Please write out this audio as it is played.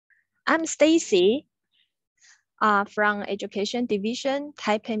I'm Stacy from Education Division,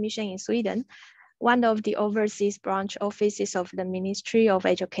 Taipei Mission in Sweden, one of the overseas branch offices of the Ministry of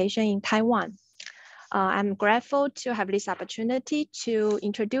Education in Taiwan. I'm grateful to have this opportunity to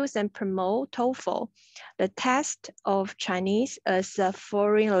introduce and promote TOEFL, the test of Chinese as a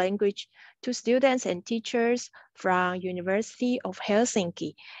foreign language, to students and teachers from University of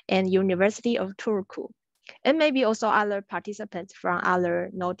Helsinki and University of Turku, and maybe also other participants from other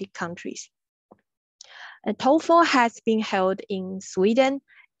Nordic countries. TOEFL has been held in Sweden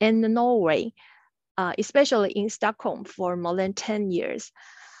and Norway, especially in Stockholm, for more than 10 years.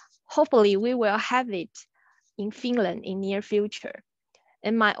 Hopefully, we will have it in Finland in near future.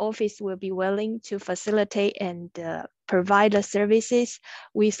 And my office will be willing to facilitate and provide the services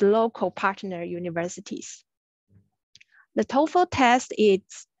with local partner universities. The TOEFL test is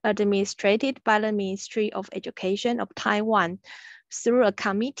administered by the Ministry of Education of Taiwan through a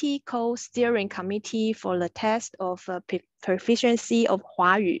committee called Steering Committee for the Test of Proficiency of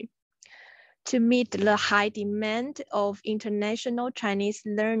Huayu. To meet the high demand of international Chinese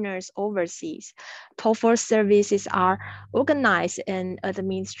learners overseas, TOEFL services are organized and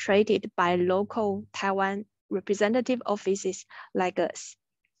administered by local Taiwan representative offices like us.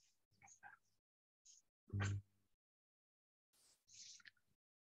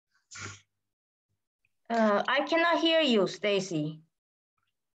 I cannot hear you, Stacy.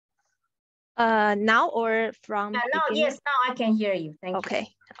 Now or from now, yes, now I can hear you. Thank you.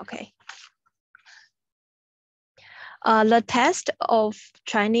 Okay. The test of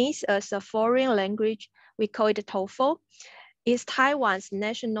Chinese as a foreign language, we call it TOEFL, is Taiwan's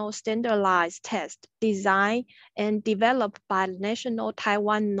national standardized test designed and developed by the National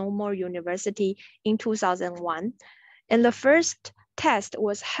Taiwan Normal University in 2001. And the first test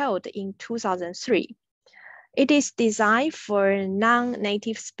was held in 2003. It is designed for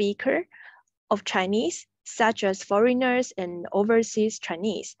non-native speakers of Chinese, such as foreigners and overseas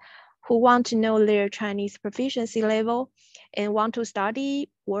Chinese, who want to know their Chinese proficiency level and want to study,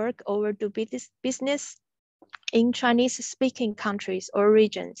 work, or do business in Chinese-speaking countries or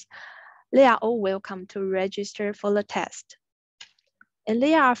regions. They are all welcome to register for the test. And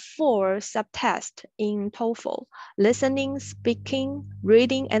there are 4 subtests in TOEFL: listening, speaking,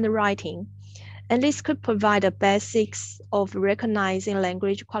 reading, and writing. And this could provide the basics of recognizing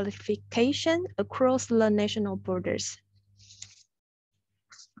language qualification across the national borders.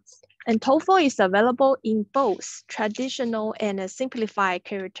 And TOEFL is available in both traditional and simplified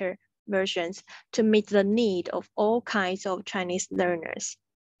character versions to meet the need of all kinds of Chinese learners.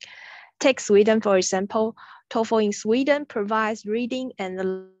 Take Sweden, for example. TOEFL in Sweden provides reading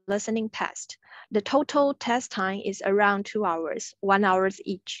and listening test. The total test time is around 2 hours, 1 hour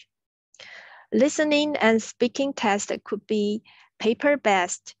each. Listening and speaking test could be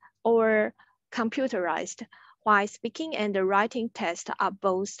paper-based or computerized, while speaking and the writing test are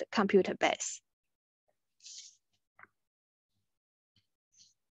both computer-based.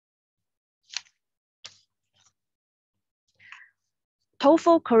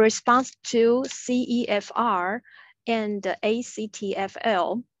 TOEFL corresponds to CEFR and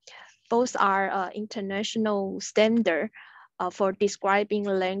ACTFL. Both are international standard for describing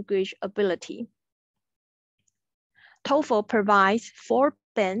language ability. TOEFL provides 4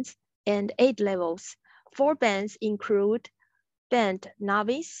 bands and 8 levels. 4 bands include band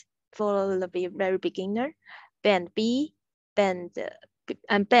novice for the very beginner, band B, band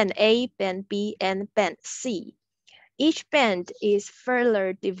A, band B, and band C. Each band is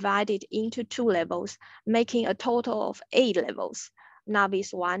further divided into 2 levels, making a total of 8 levels: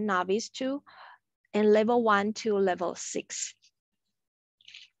 novice 1, novice 2, and level 1 to level 6.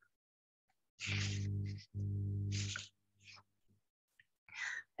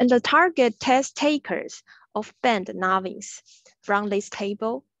 And the target test takers of band novice from this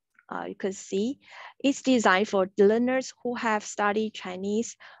table, you can see, is designed for learners who have studied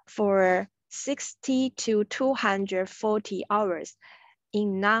Chinese for 60 to 240 hours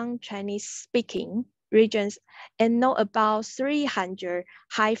in non-Chinese speaking regions and know about 300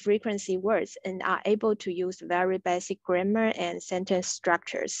 high-frequency words and are able to use very basic grammar and sentence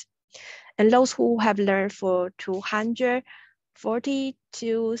structures. And those who have learned for 240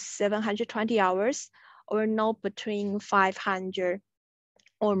 to 720 hours or know between 500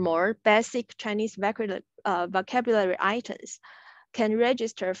 or more basic Chinese vocabulary items can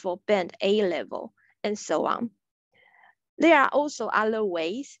register for band A level, and so on. There are also other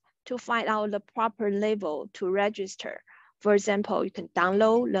ways to find out the proper level to register. For example, you can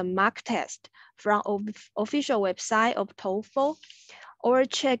download the mock test from official website of TOEFL or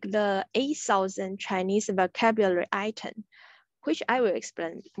check the 8,000 Chinese vocabulary item which I will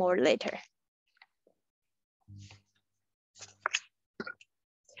explain more later.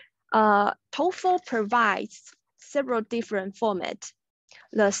 TOEFL provides several different formats.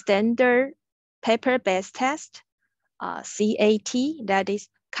 The standard paper-based test, CAT, that is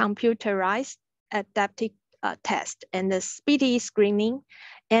computerized adaptive test, and the speedy screening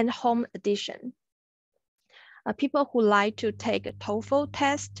and home edition. People who like to take a TOEFL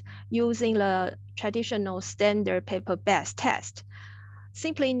test using the traditional standard paper-based test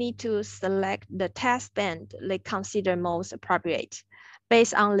simply need to select the test band they consider most appropriate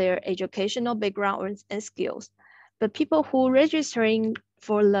based on their educational background and skills. But people who are registering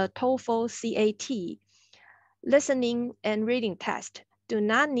for the TOEFL CAT listening and reading test do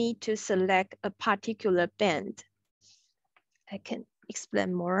not need to select a particular band. I can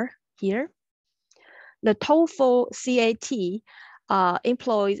explain more here. The TOEFL CAT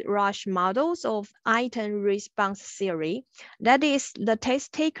employs rush models of item response theory. That is, the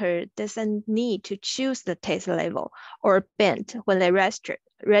test taker doesn't need to choose the test level or band when they register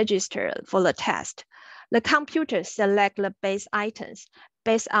for the test. The computer selects the base items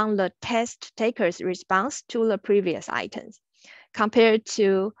based on the test taker's response to the previous items. Compared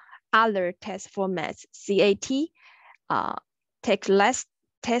to other test formats, CAT takes less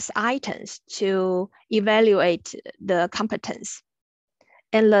test items to evaluate the competence,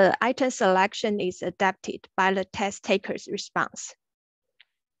 and the item selection is adapted by the test taker's response.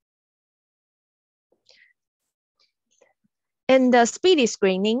 In the speedy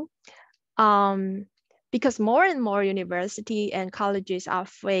screening, because more and more universities and colleges are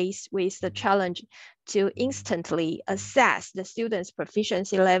faced with the challenge to instantly assess the students'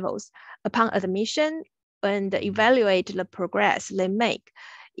 proficiency levels upon admission and evaluate the progress they make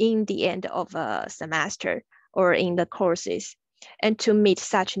in the end of a semester or in the courses. And to meet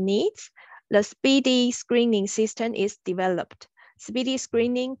such needs, the speedy screening system is developed. Speedy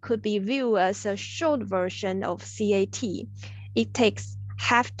screening could be viewed as a short version of CAT. It takes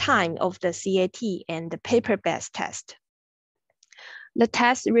half time of the CAT and the paper-based test. The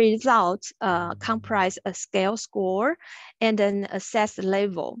test results comprise a scale score and an assessed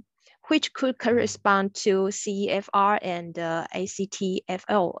level, which could correspond to CEFR and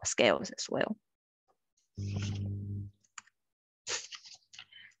ACTFL scales as well.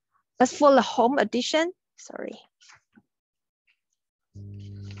 As for the home edition,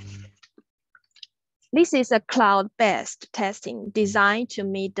 this is a cloud-based testing designed to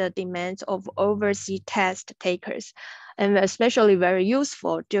meet the demands of overseas test takers, and especially very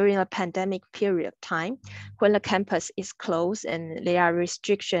useful during a pandemic period of time when the campus is closed and there are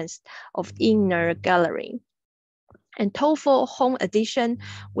restrictions of inner gathering. And TOEFL Home Edition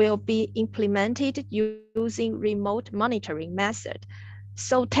will be implemented using remote monitoring method,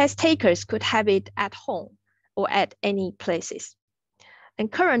 so test takers could have it at home or at any places.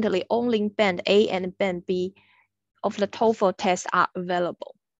 And currently only Band A and Band B of the TOEFL test are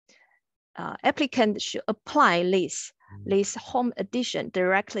available. Applicants should apply this home edition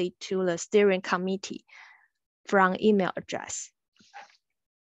directly to the steering committee from email address.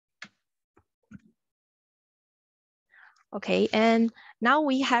 Okay, and now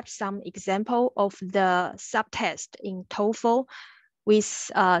we have some example of the subtest in TOEFL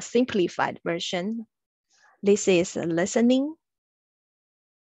with a simplified version. This is listening,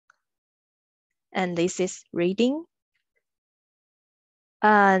 and this is reading,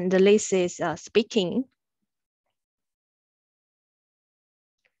 and this is speaking,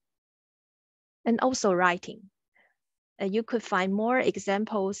 and also writing. You could find more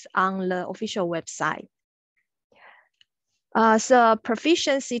examples on the official website. As a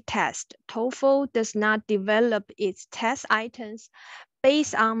proficiency test, TOEFL does not develop its test items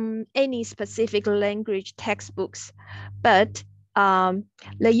based on any specific language textbooks, but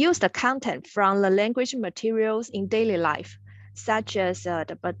they use the content from the language materials in daily life, such as the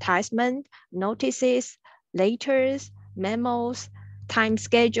advertisement, notices, letters, memos, time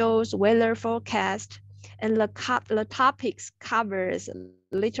schedules, weather forecast, and the topics covers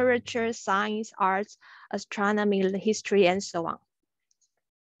literature, science, arts, astronomy, history, and so on.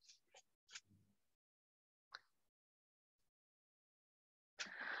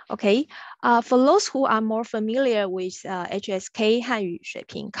 Okay, for those who are more familiar with HSK 汉语水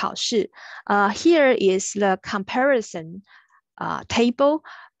平考试, here is the comparison table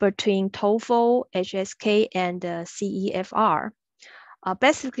between TOEFL, HSK, and CEFR.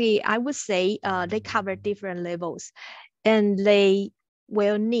 Basically, I would say they cover different levels, and they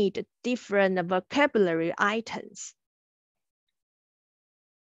will need different vocabulary items.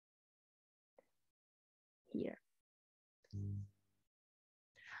 Here.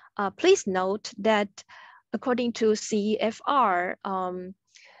 Please note that according to CEFR,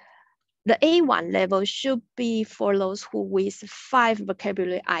 the A1 level should be for those who with 5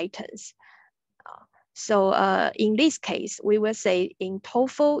 vocabulary items. So in this case, we will say in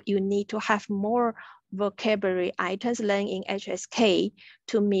TOEFL, you need to have more vocabulary items than in HSK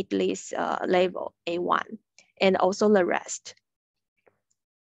to meet this level A1, and also the rest.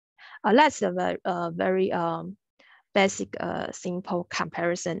 That's a very basic, simple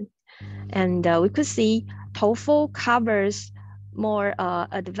comparison. And we could see TOEFL covers more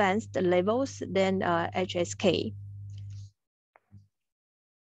advanced levels than HSK.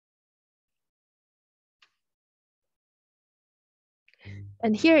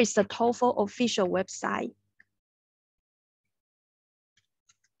 And here is the TOEFL official website.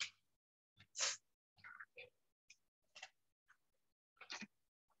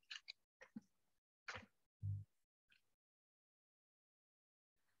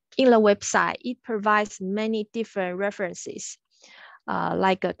 In the website, it provides many different references,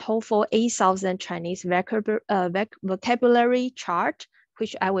 like a TOEFL 8,000 Chinese vocabulary chart,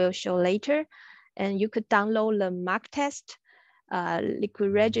 which I will show later. And you could download the mock test,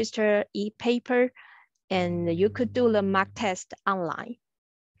 liquid register e-paper, and you could do the mock test online.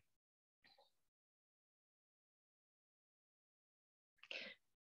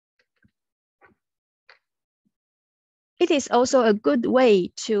 It is also a good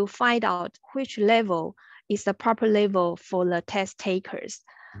way to find out which level is the proper level for the test takers.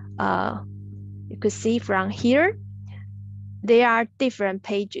 You could see from here, there are different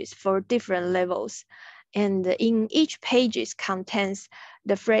pages for different levels. And in each page contains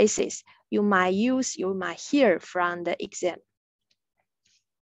the phrases you might use, you might hear from the exam.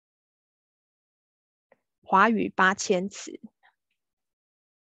 华语8000词。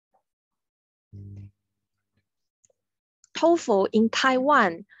TOEFL in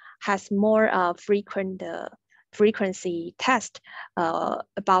Taiwan has more frequency test,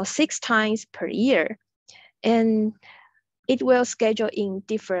 about 6 times per year. And it will schedule in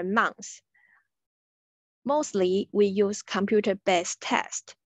different months. Mostly, we use computer-based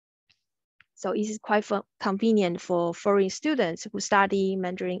test. So it is quite convenient for foreign students who study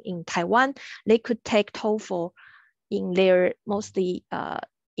Mandarin in Taiwan. They could take TOEFL in their mostly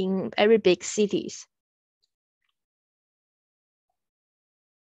in very big cities.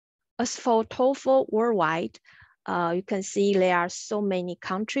 As for TOEFL worldwide, you can see there are so many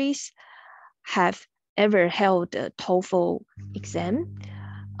countries have ever held a TOEFL exam.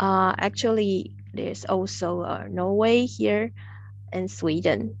 Actually, there's also Norway here and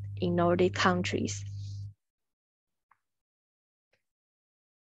Sweden in Nordic countries.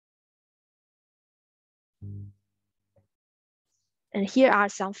 And here are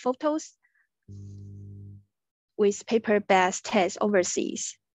some photos with paper-based tests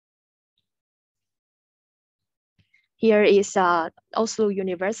overseas. Here is Oslo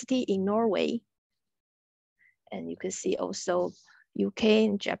University in Norway. And you can see also UK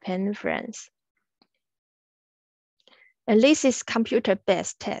and Japan, France. And this is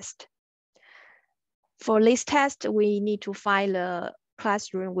computer-based test. For this test, we need to find a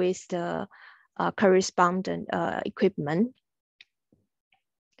classroom with the correspondent equipment.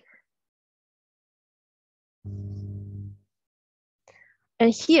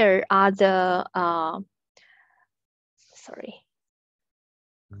 And here are the, sorry.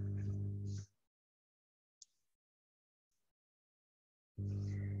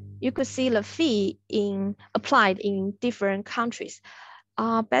 You could see the fee applied in different countries.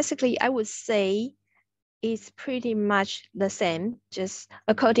 Basically, I would say it's pretty much the same, just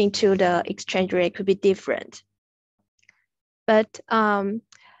according to the exchange rate could be different. But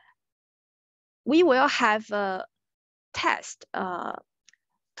we will have a test,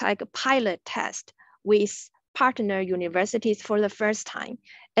 like a pilot test with partner universities for the first time.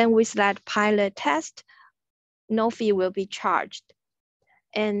 And with that pilot test, no fee will be charged.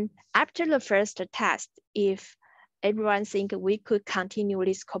 And after the first test, if everyone thinks we could continue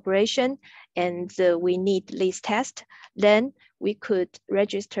this cooperation and we need this test, then we could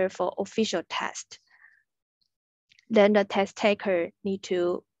register for official test. Then the test taker need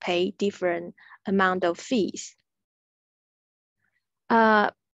to pay different amount of fees.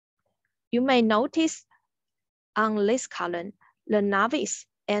 You may notice on this column, the novice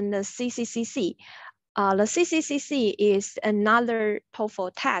and the CCCC. The CCCC is another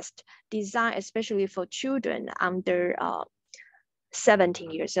TOEFL test designed especially for children under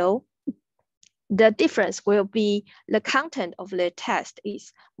 17 years old. The difference will be the content of the test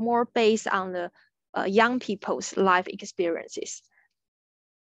is more based on the young people's life experiences.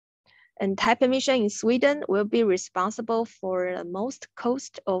 And Taipei mission in Sweden will be responsible for the most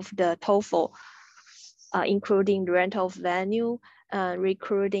cost of the TOEFL including rental venue,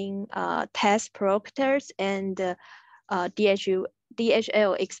 recruiting test proctors, and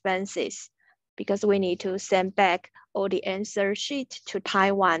DHL expenses, because we need to send back all the answer sheet to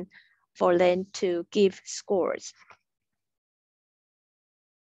Taiwan for them to give scores.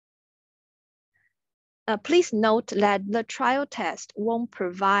 Please note that the trial test won't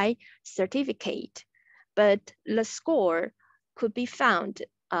provide certificate, but the score could be found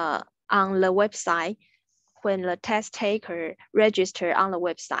on the website. When the test taker register on the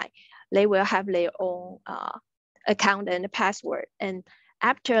website, they will have their own account and password. And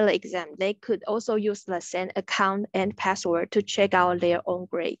after the exam, they could also use the same account and password to check out their own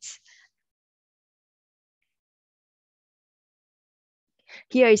grades.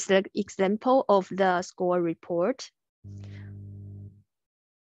 Here is the example of the score report.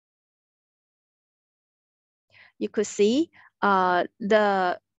 You could see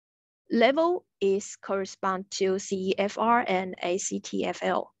the level is correspond to CEFR and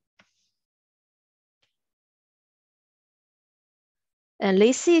ACTFL. And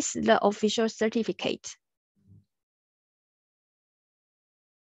this is the official certificate.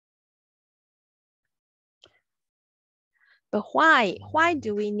 But why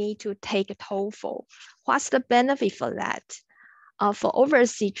do we need to take a TOEFL? What's the benefit for that? For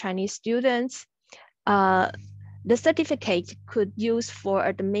overseas Chinese students, the certificate could use for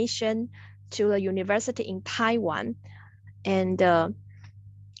admission to a university in Taiwan. And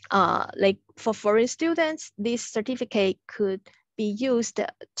like for foreign students, this certificate could be used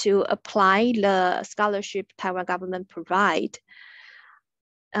to apply the scholarship Taiwan government provide.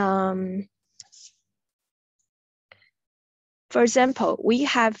 For example, we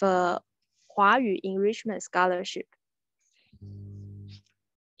have a Huayu enrichment scholarship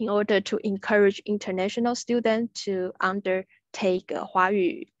in order to encourage international students to undertake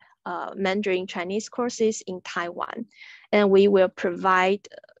Huayu Mandarin Chinese courses in Taiwan. And we will provide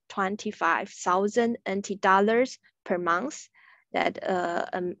 25,000 NT dollars per month, that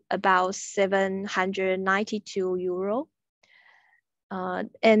about 792 euro.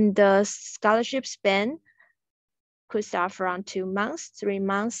 And the scholarship span could start from 2 months, 3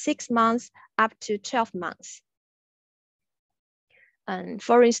 months, 6 months, up to 12 months. And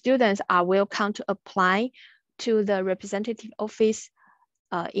foreign students are welcome to apply to the representative office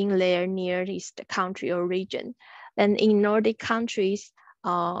in their nearest country or region. And in Nordic countries,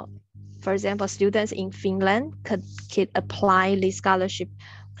 for example, students in Finland could apply the scholarship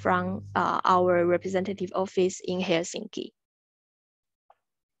from our representative office in Helsinki.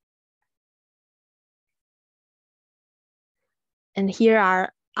 And here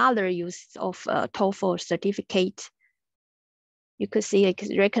are other uses of TOEFL certificate. You could see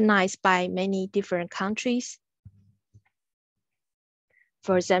it's recognized by many different countries.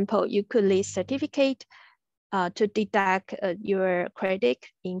 For example, you could list certificate to deduct your credit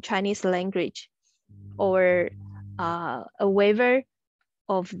in Chinese language, or a waiver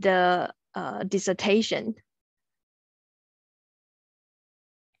of the dissertation.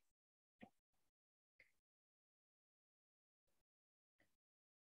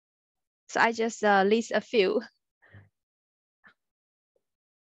 So I just list a few.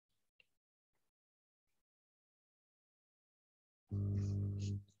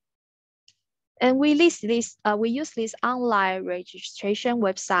 And we use this online registration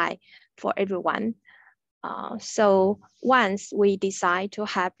website for everyone. So once we decide to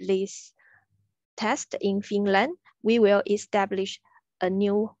have this test in Finland, we will establish a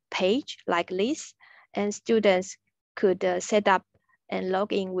new page like this, and students could set up and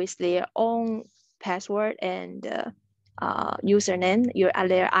log in with their own password and username,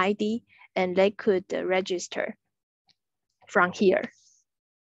 their ID, and they could register from here.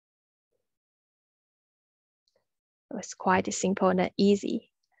 It's quite simple and easy.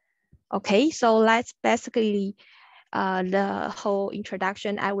 Okay, so that's basically the whole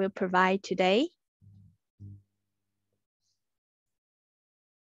introduction I will provide today.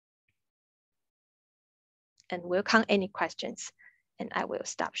 And welcome any questions, and I will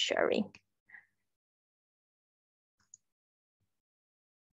stop sharing.